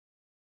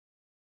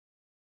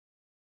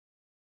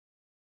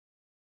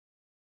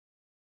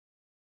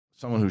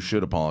someone who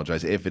should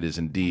apologize if it is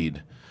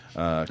indeed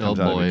comes out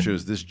of the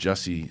truth. This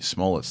Jussie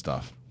Smollett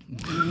stuff.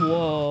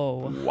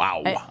 Whoa.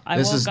 Wow. I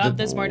woke up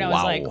this morning, I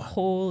was like,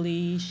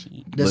 holy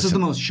shit. This is the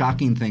most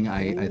shocking thing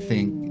I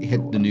think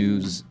hit the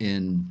news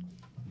in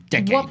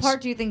decades. What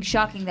part do you think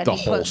shocking that The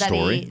he whole put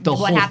story? that The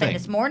what whole happened thing.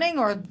 this morning,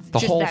 or The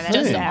just whole that?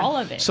 thing. Just all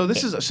of it. So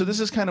this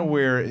is kind of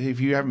where,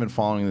 if you haven't been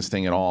following this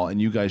thing at all, and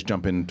you guys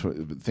jump into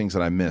things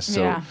that I missed.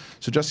 So Yeah.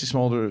 so Jussie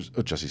Smollett,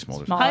 Jussie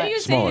Smollett. How do you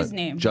say Smollett, his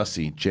name?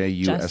 Jussie,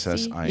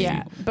 J-U-S-S-I-E.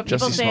 Yeah, but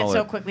people Jussie say it so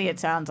Smollett. quickly it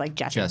sounds like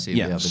Jesse. Jesse,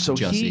 Yeah, the so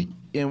Jussie. he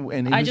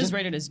and he I was just in-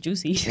 read it as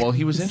juicy. Well,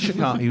 he was in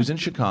Chicago. He was in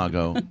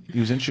Chicago.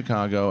 He was in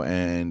Chicago,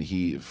 and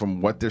he,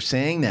 from what they're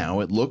saying now,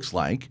 it looks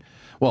like.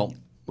 Well,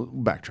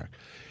 backtrack.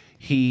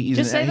 He's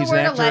Just say the he's word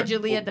an actor,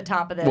 allegedly at the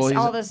top of this. Well,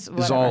 all this, is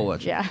whatever. all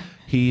alleged. Yeah.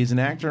 He's an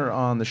actor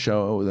on the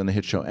show, on the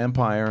hit show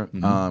Empire.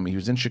 He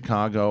was in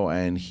Chicago,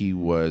 and he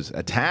was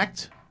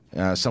attacked.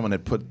 Someone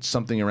had put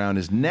something around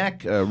his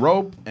neck, a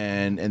rope,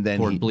 and then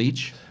Poured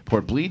bleach.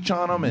 poured bleach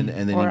on him, and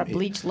then Or a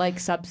bleach-like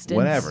substance.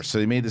 whatever. So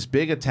they made this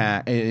big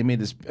attack. He made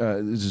this.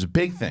 This is a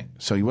big thing.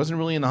 So he wasn't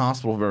really in the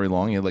hospital very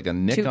long. He had like a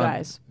nick. Two on,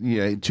 guys.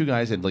 Yeah, two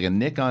guys had like a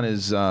nick on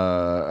his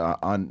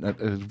on a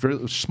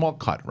very small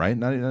cut, right?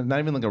 Not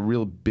even like a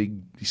real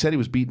big. He said he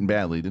was beaten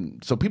badly.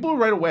 Didn't. So people were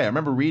right away. I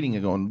remember reading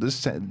it, going,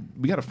 "This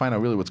we got to find out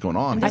really what's going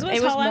on." This Here. was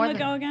It was how long more than-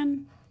 ago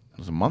again? It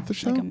was a month or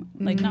so.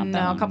 Like not that No,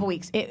 long. a couple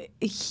weeks.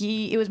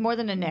 It was more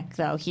than a nick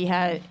though. He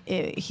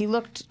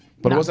looked.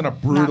 But it not- wasn't a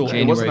not brutal.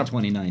 great. It wasn't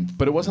January a 29th.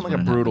 But it wasn't like a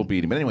when it brutal happened.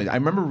 beating. But anyway, I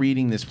remember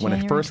reading this when it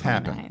January first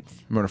happened.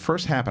 29th. When it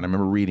first happened, I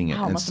remember reading it. Wow,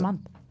 and almost a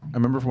month. I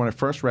remember when I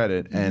first read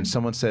it, and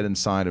someone said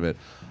inside of it,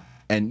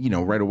 and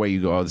right away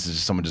you go, "Oh, this is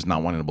just someone just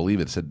not wanting to believe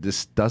it." It said,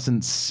 "This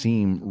doesn't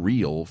seem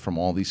real from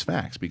all these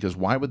facts, because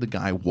why would the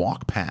guy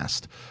walk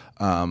past?"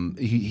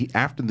 He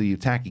after the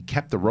attack, he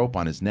kept the rope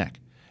on his neck.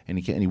 And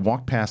he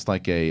walked past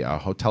like a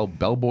hotel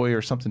bellboy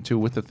or something too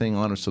with the thing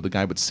on, so the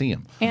guy would see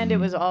him. And it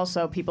was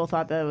also, people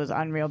thought that it was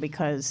unreal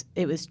because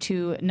it was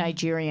two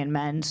Nigerian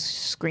men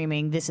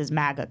screaming, "This is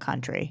MAGA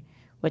country,"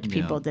 which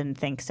people didn't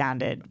think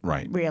sounded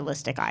Right.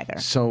 realistic either.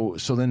 So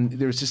then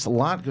there was just a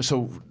lot.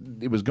 So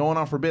it was going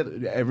on for a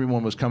bit.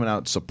 Everyone was coming out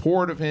in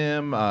support of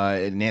him.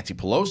 Nancy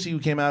Pelosi, who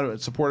came out in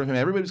support of him.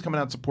 Everybody was coming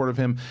out in support of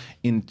him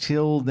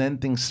until then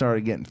things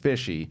started getting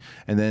fishy.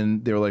 And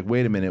then they were like,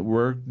 wait a minute.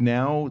 We're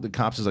now, the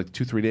cops, is like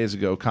 2-3 days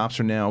ago, cops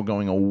are now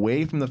going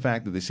away from the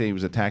fact that they say he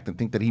was attacked and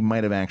think that he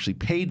might have actually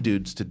paid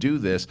dudes to do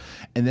this.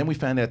 And then we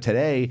found out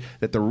today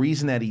that the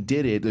reason that he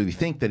did it, or they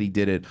think that he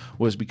did it,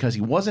 was because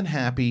he wasn't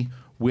happy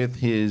with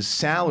his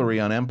salary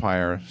on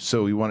Empire,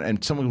 so he wanted.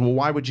 And someone, well,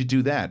 why would you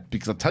do that?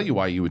 Because I'll tell you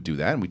why you would do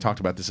that. And we talked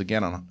about this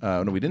again on.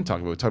 No, we didn't talk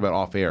about it. We talked about it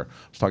off air.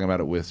 I was talking about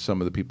it with some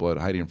of the people at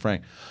Heidi and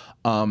Frank.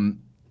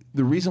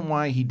 The reason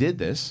why he did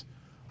this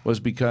was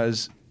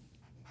because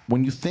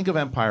when you think of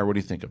Empire, what do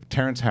you think of?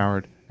 Terrence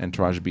Howard and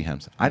Taraji P.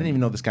 Henson. I didn't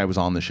even know this guy was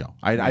on the show.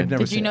 I've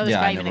never Did seen. you know this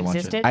Yeah, guy I even never watched it.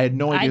 existed? I had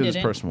no idea who this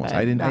didn't, person was. but-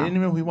 I didn't No.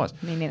 even know who he was.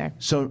 Me neither.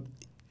 So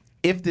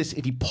if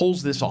he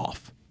pulls this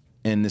off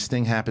and this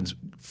thing happens,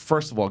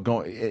 first of all,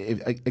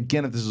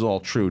 again, if this is all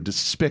true,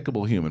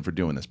 despicable human for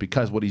doing this,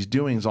 because what he's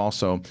doing is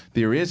also,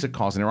 there is a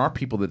cause, and there are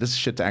people that this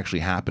shit's actually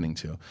happening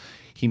to.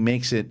 He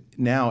makes it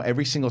now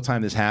every single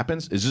time this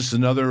happens. Is this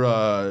another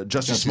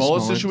Jussie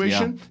Smollett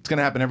situation? Yeah. It's going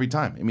to happen every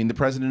time. I mean, the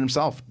president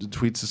himself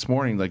tweets this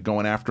morning, like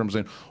going after him,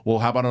 saying, "Well,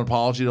 how about an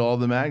apology to all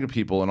the MAGA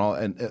people and all?"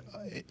 And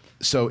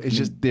so it's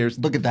just there's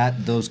Look at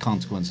that; those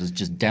consequences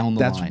just down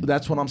the line.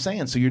 that's what I'm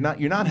saying. So you're not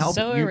helping.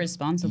 So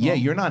irresponsible. Yeah,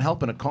 you're not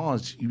helping a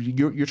cause.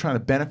 You're trying to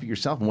benefit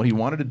yourself. And what he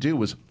wanted to do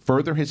was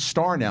further his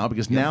star now,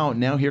 because now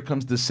here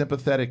comes the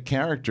sympathetic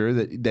character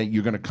that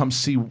you're going to come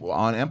see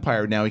on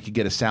Empire. Now he could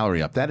get a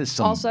salary up. That is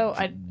some Also,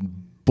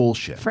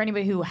 bullshit. for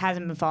anybody who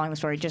hasn't been following the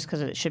story, just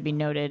because it should be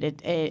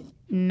noted, it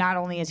not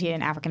only is he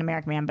an African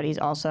American man, but he's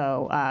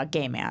also a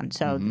gay man.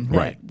 So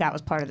Right. that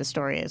was part of the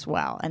story as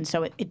well. And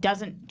so it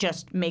doesn't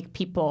just make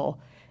people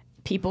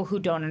who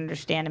don't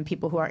understand and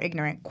people who are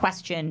ignorant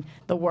question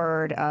the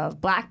word of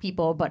black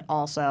people, but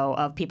also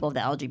of people of the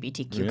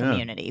LGBTQ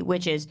community,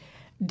 which is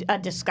a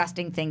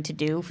disgusting thing to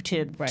do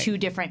to two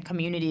different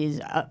communities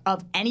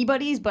of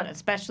anybody's, but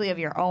especially of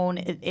your own.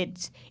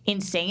 It's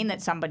insane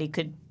that somebody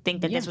could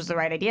think that this was the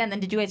right idea. And then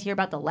did you guys hear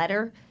about the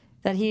letter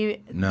that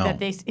No. that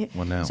they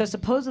What now? So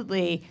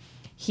supposedly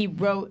he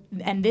wrote,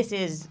 and this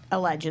is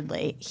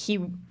allegedly, he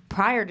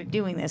prior to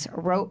doing this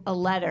wrote a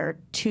letter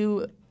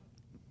to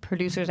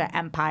producers at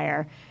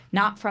Empire,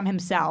 not from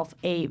himself,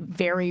 a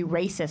very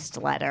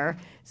racist letter.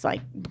 It's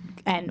like,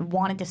 and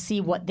wanted to see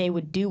what they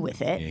would do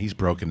with it. Yeah, he's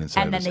broken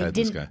inside And of then his they head.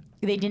 This didn't.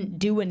 guy. They didn't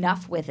do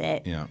enough with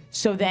it. Yeah.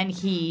 So then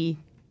he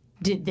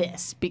did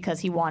this because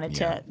he wanted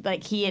Yeah. to.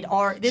 Like he had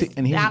already. This, See,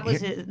 and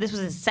here's- this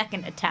was his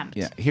second attempt.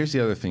 Yeah, here's the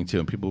other thing too,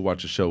 and people who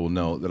watch the show will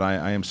know that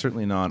I am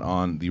certainly not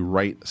on the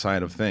right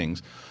side of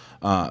things,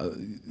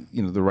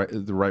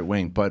 the right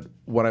wing. But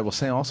what I will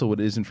say also, what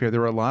isn't fair,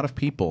 there are a lot of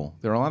people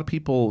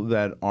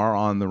that are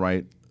on the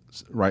right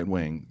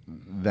wing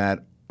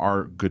that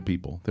are good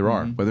people. There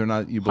are, whether or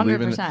not you believe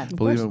in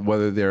 100%.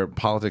 whether they're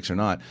politics or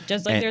not.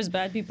 Just like there's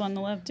bad people on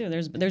the left too.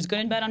 There's good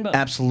and bad on both.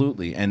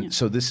 Absolutely, and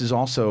so this is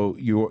also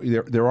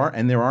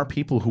there are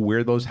people who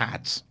wear those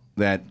hats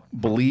that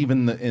believe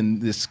in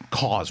this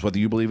cause, whether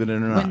you believe in it or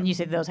not. When you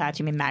say those hats,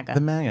 you mean MAGA. The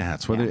MAGA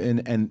hats. Whether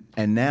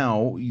and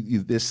now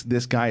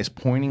this guy is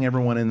pointing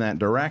everyone in that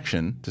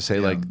direction to say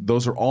like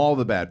those are all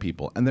the bad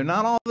people, and they're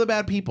not all the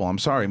bad people. I'm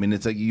sorry. I mean,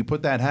 it's like you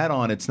put that hat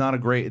on. It's not a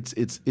great.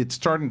 It's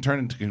starting to turn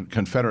into a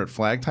Confederate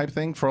flag type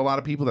thing for a lot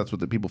of people. That's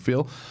what the people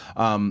feel.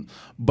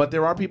 But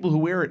there are people who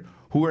wear it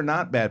who are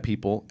not bad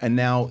people, and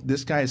now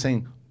this guy is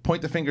saying,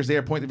 point the fingers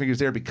there,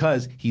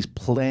 because he's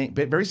playing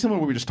very similar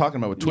to what we were just talking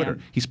about with Twitter.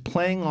 Yeah. He's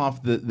playing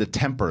off the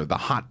temper, the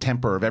hot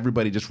temper of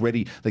everybody just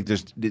ready. Like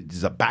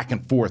there's a back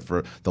and forth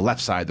for the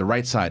left side, the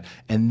right side,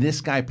 and this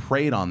guy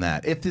preyed on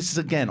that. If this is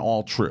again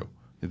all true,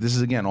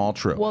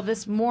 well,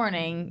 this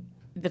morning,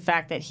 the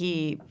fact that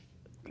he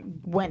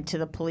went to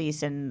the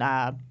police and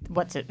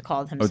what's it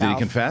called himself? Oh, did he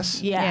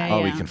confess? Yeah.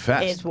 Oh, he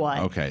confessed. Is what?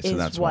 Okay, so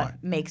that's why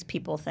makes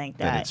people think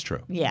that it's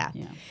true. Yeah.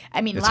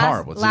 I mean, it's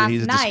horrible.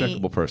 He's a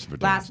despicable person for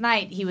doing last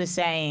night he was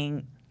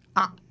saying,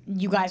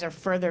 "You guys are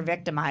further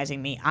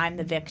victimizing me. I'm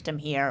the victim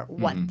here.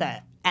 What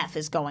the F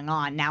is going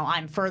on? Now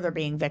I'm further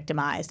being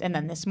victimized." And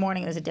then this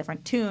morning it was a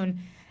different tune.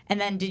 And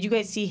then did you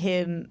guys see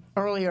him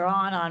earlier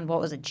on what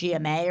was it,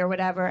 GMA or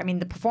whatever? I mean,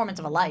 the performance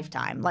of a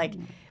lifetime. Like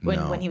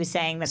when he was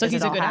saying that so this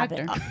he's is a all good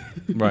happened. actor.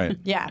 Right.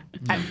 Yeah.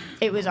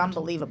 It was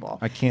unbelievable.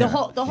 I can't.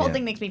 The whole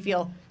thing makes me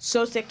feel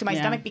so sick to my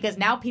stomach because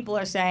now people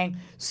are saying,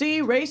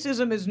 see,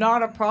 racism is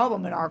not a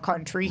problem in our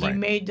country. He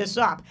made this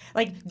up.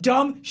 Like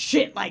dumb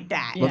shit like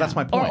that. Well, that's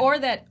my point. Or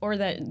that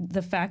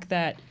the fact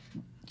that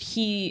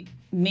he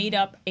made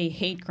up a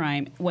hate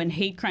crime when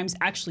hate crimes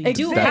actually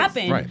do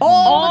happen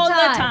all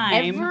the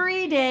time,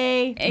 every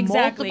day,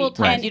 exactly,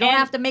 multiple times. You don't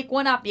have to make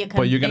one up. You can.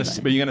 But you're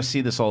gonna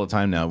see this all the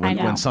time now.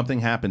 When something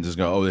happens, is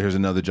go, oh, here's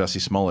another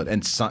Jussie Smollett,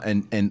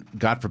 and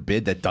God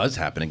forbid that does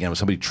happen again with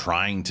somebody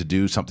trying to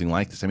do something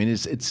like this. I mean,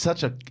 it's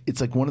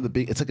like one of the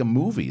big. It's like a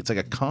movie. It's like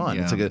a con.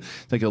 Yeah.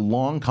 It's like a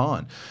long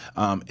con,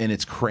 and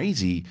it's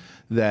crazy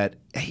that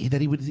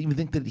he would even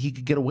think that he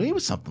could get away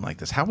with something like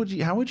this. How would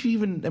you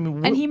even? I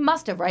mean, and he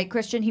must have, right,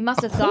 Christian? He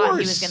must have thought he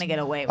was going to get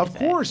away with it. Of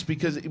course,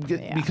 because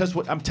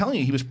what I'm telling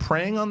you, he was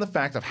preying on the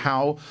fact of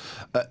how,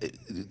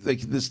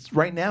 like this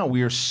right now,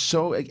 we are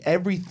so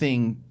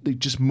everything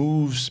just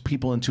moves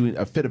people into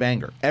a fit of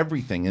anger.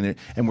 Everything,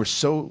 and we're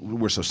so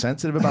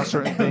sensitive about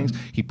certain things.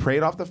 He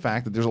preyed off the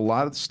fact that there's a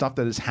lot of stuff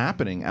that is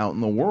happening out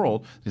in the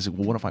world. He's like,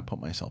 well, what if I put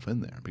myself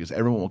in there? Because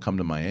everyone will come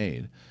to my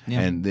aid,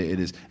 and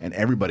and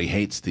everybody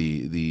hates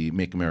the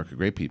Make America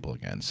Great people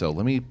again. So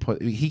let me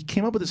put. He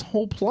came up with this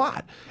whole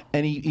plot,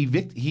 and he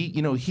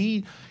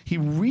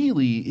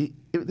really.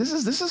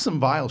 This is some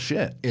vile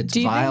shit.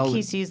 Do you think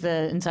he sees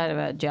the inside of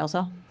a jail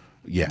cell?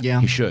 Yeah.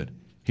 He should.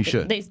 He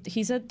should.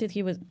 They said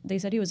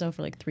he was out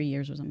for like 3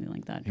 years or something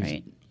like that,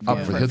 right?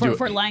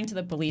 For lying to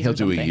the police. He'll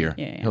do a year.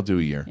 Yeah. He'll do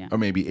a year, or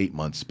maybe 8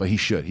 months. But he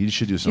should. He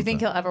should do something. Do you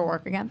think he'll ever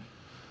work again?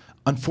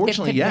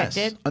 Unfortunately, yes.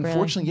 Really?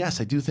 Unfortunately,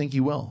 yes. I do think he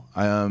will.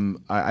 I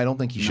don't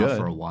think he should. Not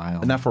for a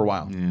while. Not for a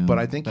while. Yeah, but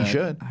I think he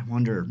should. I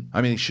wonder.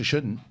 I mean, he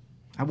shouldn't.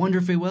 I wonder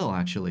if he will,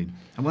 actually.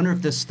 I wonder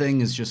if this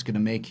thing is just going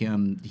to make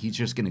him, he's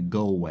just going to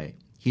go away.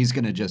 He's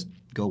going to just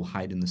go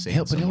hide in the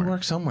sand But he'll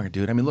work somewhere,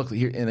 dude. I mean, look,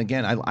 here, and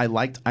again, I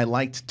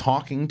liked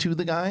talking to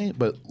the guy,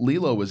 but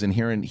Lilo was in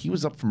here, and he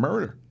was up for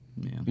murder.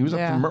 Yeah. He was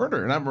up for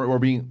murder, or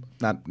being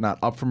not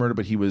up for murder,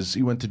 but he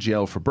went to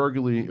jail for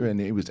burglary, and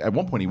he was at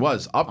one point he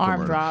was up for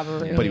armed murder,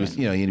 robbery, but he was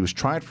he was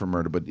tried for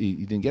murder, but he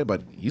didn't get it.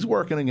 But he's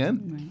working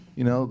again,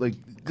 like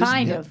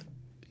kind of.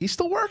 He's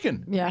still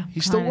working. Yeah,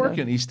 he's still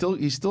working. He's still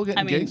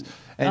getting gigs.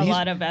 And a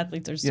lot of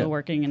athletes are still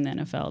working in the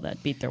NFL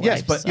that beat their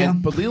wives. Yes,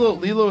 but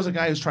Lilo is a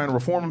guy who's trying to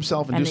reform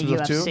himself and do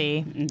some stuff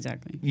too.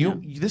 Exactly.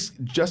 This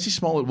Jussie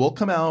Smollett will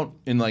come out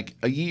in like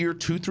a year,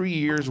 2-3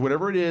 years,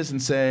 whatever it is,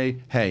 and say,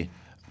 "Hey,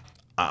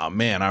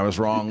 man, I was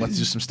wrong. Let's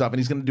do some stuff."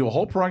 And he's going to do a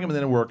whole program and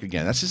then it'll work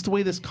again. That's just the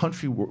way this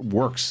country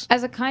works.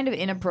 As a kind of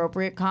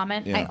inappropriate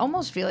comment, I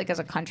almost feel like as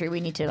a country we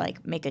need to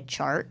like make a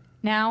chart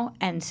now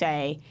and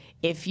say,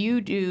 if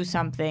you do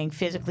something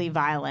physically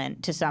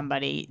violent to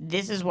somebody,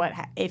 this is what.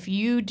 If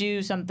you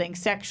do something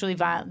sexually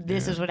violent,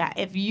 this is what.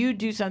 If you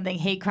do something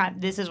hate crime,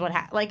 this is what.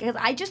 Like,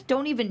 I just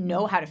don't even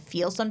know how to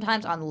feel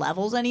sometimes on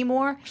levels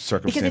anymore.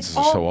 Circumstances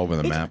are so over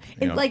the map.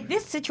 Like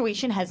this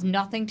situation has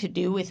nothing to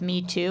do with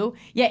Me Too.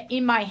 Yet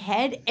in my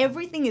head,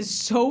 everything is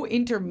so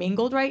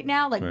intermingled right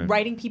now. Like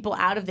writing people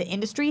out of the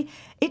industry,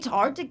 it's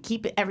hard to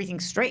keep everything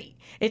straight.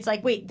 It's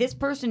like, wait, this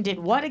person did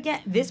what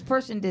again? This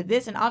person did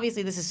this, and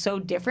obviously this is so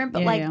different.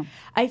 But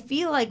I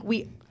feel like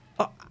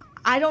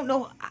I don't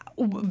know,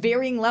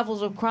 varying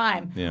levels of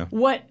crime. Yeah.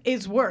 What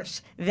is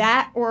worse,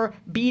 that or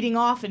beating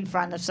off in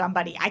front of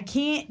somebody? I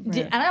can't,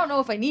 and I don't know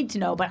if I need to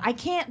know, but I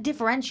can't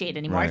differentiate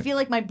anymore. Right. I feel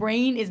like my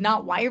brain is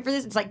not wired for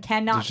this. It's like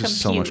cannot compute. There's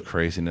just so much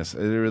craziness.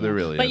 There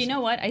really is. But you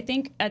know what? I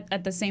think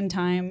at the same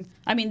time,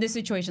 I mean, this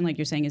situation, like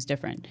you're saying, is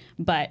different.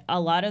 But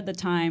a lot of the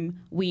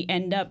time, we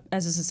end up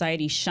as a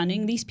society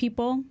shunning these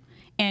people.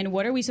 And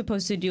what are we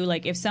supposed to do?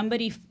 Like if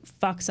somebody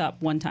fucks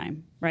up one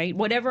time, right?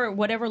 Whatever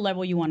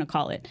level you want to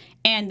call it,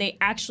 and they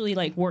actually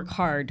like work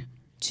hard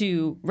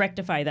to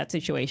rectify that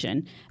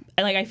situation.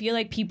 Like I feel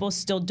like people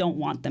still don't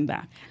want them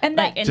back, and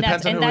that's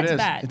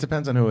bad. It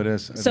depends on who it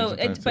is. So,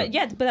 but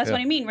that's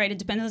what I mean, right? It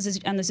depends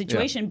on the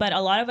situation. Yeah. But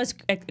a lot of us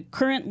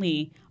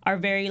currently are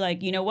very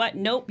like, you know what?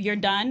 Nope, you're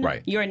done.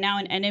 Right. You're now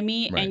an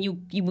enemy, and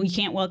we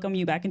can't welcome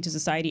you back into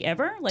society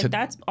ever. Like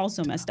that's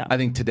also messed up. I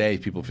think today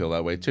people feel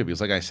that way too, because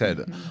like I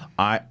said,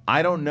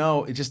 I don't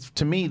know. It just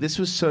to me this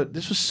was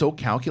so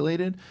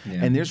calculated,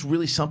 and there's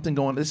really something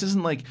going on. This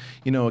isn't like,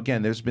 you know,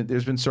 again, there's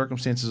been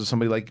circumstances of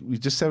somebody like we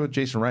just said with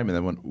Jason Reitman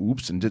that went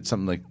oops and did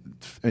something like,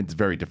 it's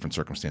very different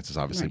circumstances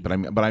obviously,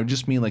 but I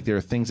just mean like there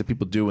are things that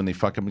people do when they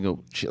fuck up and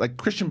go shit. Like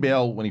Christian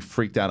Bale when he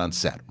freaked out on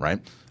set, right?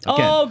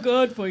 Again,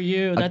 good for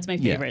you. That's my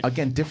favorite.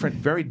 Again,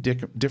 very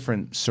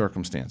different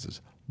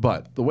circumstances.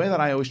 But the way that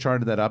I always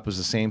charted that up was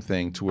the same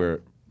thing to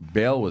where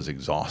Bale was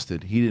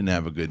exhausted. He didn't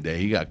have a good day.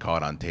 He got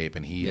caught on tape,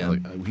 and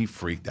he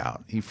freaked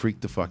out. He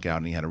freaked the fuck out,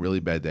 and he had a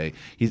really bad day.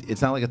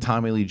 It's not like a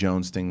Tommy Lee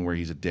Jones thing where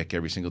he's a dick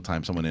every single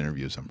time someone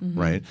interviews him,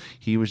 right?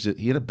 He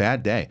had a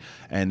bad day,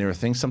 and there are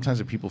things sometimes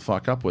that people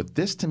fuck up with.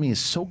 This to me is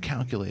so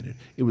calculated.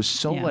 It was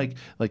so like.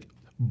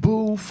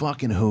 Boo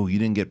fucking who. You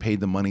didn't get paid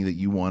the money that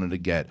you wanted to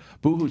get.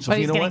 Boo hoo. So but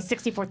you know getting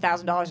what?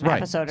 $64,000 an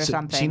episode or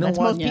something. So you know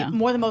that's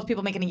more than most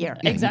people make in a year.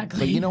 Exactly.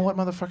 But you know what,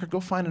 motherfucker? Go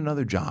find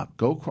another job.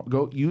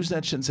 Go use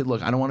that shit and say,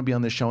 look, I don't want to be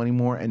on this show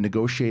anymore, and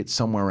negotiate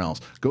somewhere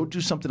else. Go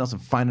do something else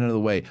and find another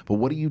way. But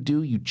what do?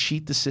 You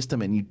cheat the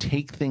system, and you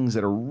take things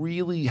that are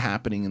really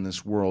happening in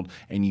this world,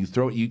 and you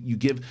throw you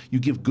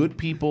give good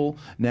people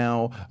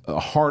now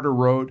a harder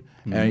road.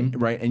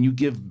 Right, and you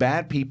give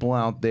bad people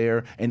out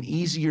there an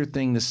easier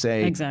thing to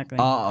say. Exactly.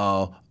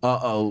 Well,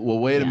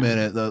 wait a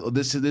minute.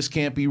 This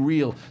can't be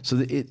real. So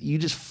you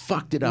just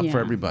fucked it up for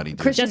everybody.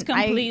 Dude. Just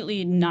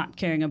completely not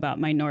caring about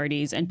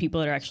minorities and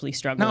people that are actually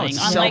struggling.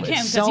 Unlike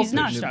him, because he's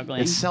not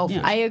struggling. It's selfish.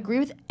 I agree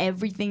with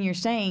everything you're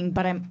saying,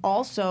 but I'm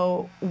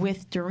also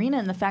with Dorina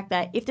in the fact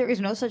that if there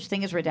is no such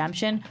thing as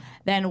redemption,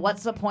 then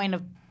what's the point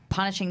of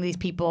punishing these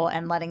people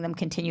and letting them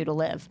continue to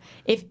live?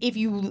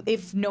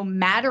 If no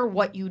matter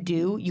what you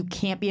do, you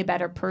can't be a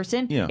better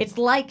person, it's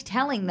like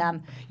telling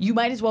them you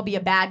might as well be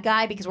a bad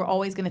guy because we're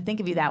always going to think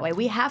of you that way.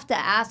 We have to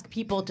ask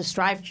people to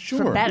strive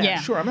for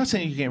better. Sure. I'm not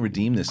saying you can't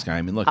redeem this guy.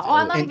 I mean, look.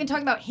 I'm not even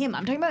talking about him.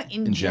 I'm talking about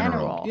in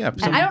general. Yeah,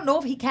 and I don't know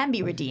if he can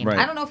be redeemed. Right.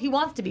 I don't know if he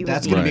wants to be redeemed.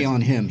 That's going to be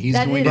on him. He's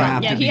going to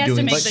have to be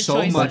doing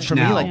so much for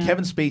now. me, like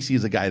Kevin Spacey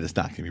is a guy that's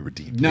not going to be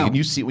redeemed. No. When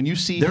you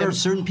see there him, are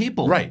certain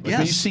people. Right. Like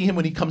when you see him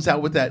when he comes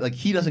out with that, like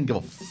he doesn't give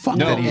a fuck.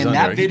 No. That he's and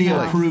under. that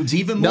video proves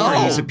even more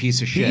he's a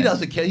piece of shit. He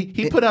doesn't care.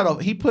 He put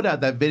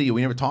out that video.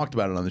 We never talked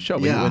about it on the show.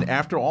 But when,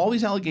 after all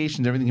these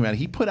allegations, everything came out,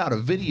 he put out a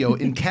video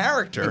in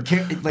character,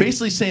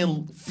 basically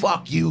saying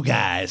 "fuck you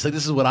guys." Like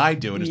this is what I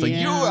do, and it's like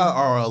you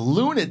are a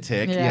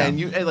lunatic, and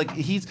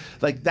he's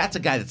like that's a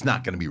guy that's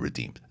not going to be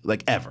redeemed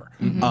like ever.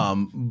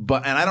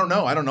 But I don't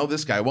know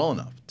this guy well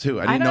enough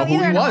too. I didn't know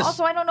who he was.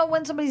 Also, I don't know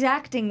when somebody's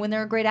acting when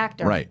they're a great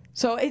actor. Right.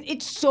 So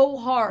it's so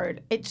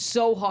hard. It's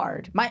so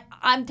hard.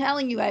 I'm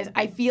telling you guys,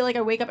 I feel like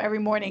I wake up every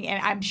morning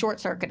and I'm short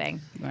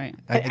circuiting. Right.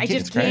 I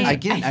just can't.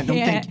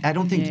 I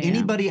don't think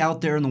anybody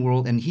out there in the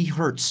world, and he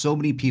hurt so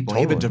many people.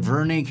 Totally. Ava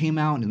DuVernay came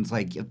out and it's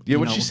like,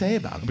 what'd she say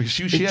about him? Because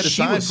she had a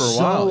sign for a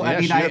while. I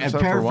mean, I'm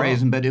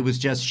paraphrasing, but it was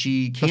just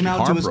she came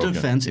out to his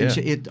defense, and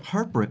it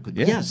heartbroken.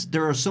 Yes,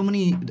 there are so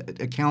many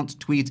accounts,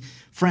 tweets,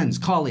 friends,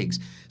 colleagues,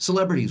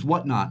 celebrities,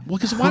 whatnot. Well,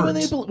 because why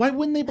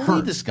wouldn't they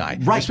believe this guy?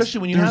 Right.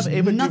 Especially when you have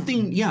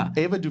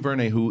Ava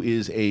DuVernay, who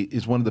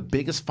is one of the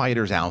biggest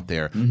fighters out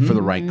there for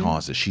the right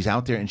causes. She's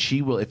out there, and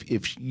she will.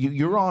 If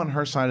you're on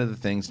her side of the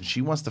things, and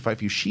she wants to fight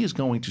for you, she is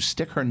going to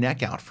stick her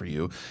neck out for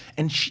you.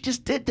 And she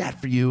just did that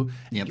for you.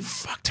 Yep. You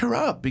fucked her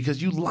up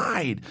because you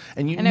lied,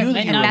 and you knew that you were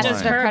lying. And not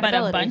just her, but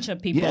a bunch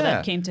of people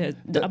that came to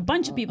a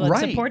bunch of people that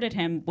supported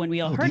him when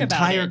we all heard about it. The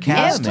entire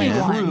cast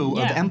and crew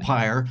of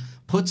Empire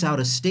puts out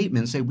a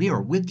statement and say, we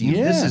are with you.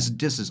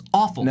 This is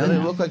awful. Now they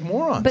look like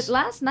morons. But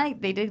last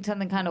night they did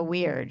something kind of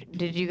weird.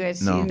 Did you guys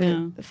see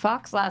the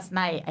Fox last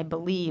night, I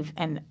believe,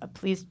 and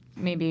please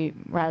maybe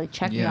Riley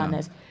check me on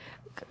this,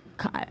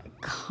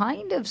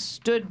 kind of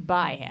stood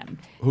by him.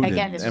 Who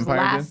Again, did? this Empire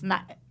was last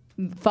night.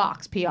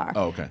 Fox PR.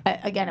 Oh, okay.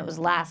 Again, it was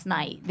last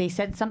night. They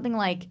said something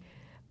like,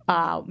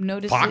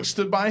 Fox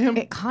stood by him?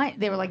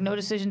 They were like, no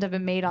decisions have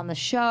been made on the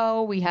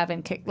show. We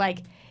haven't kicked,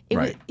 like,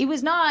 it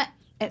was not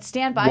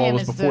stand by him. It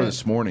was before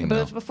this morning. But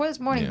it was before this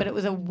morning. But it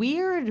was a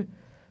weird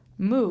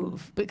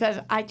move because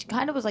I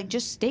kind of was like,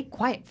 just stay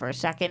quiet for a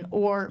second,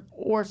 or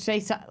say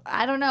something.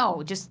 I don't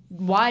know. Just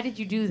why did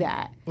you do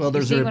that? Well,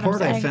 there's a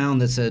report I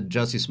found that said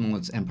Jussie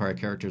Smollett's Empire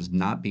character is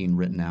not being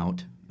written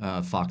out.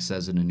 Fox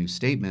says in a new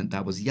statement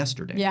that was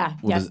yesterday. Yeah,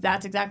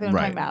 that's exactly what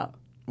I'm talking about.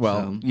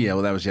 Well,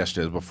 that was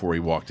yesterday before he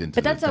walked into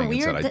the thing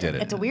and said, I did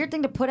it. It's a weird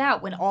thing to put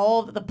out when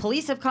all the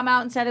police have come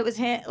out and said it was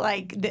him.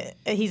 Like,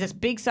 he's a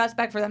big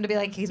suspect for them to be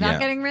like, he's not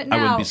getting written out.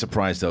 I wouldn't be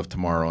surprised, though, if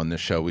tomorrow on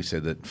this show we say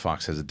that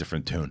Fox has a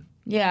different tune.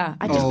 Yeah,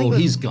 I just think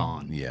he's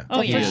gone. Yeah.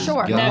 Oh, yeah. For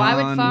sure. Gone. Why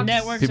would Fox?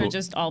 Networks are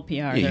just all PR.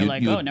 They're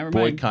like, oh, never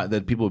mind.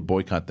 That people would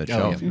boycott that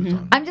show. If he was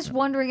on. I'm just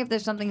wondering if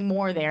there's something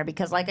more there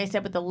because, like I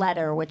said, with the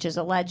letter, which is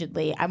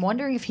allegedly, I'm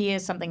wondering if he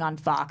has something on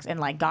Fox and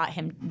like got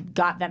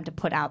them to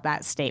put out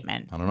that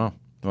statement. I don't know.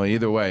 Well,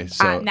 either way.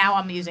 So now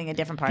I'm using a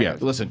different part. yeah,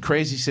 listen,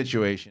 crazy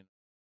situation.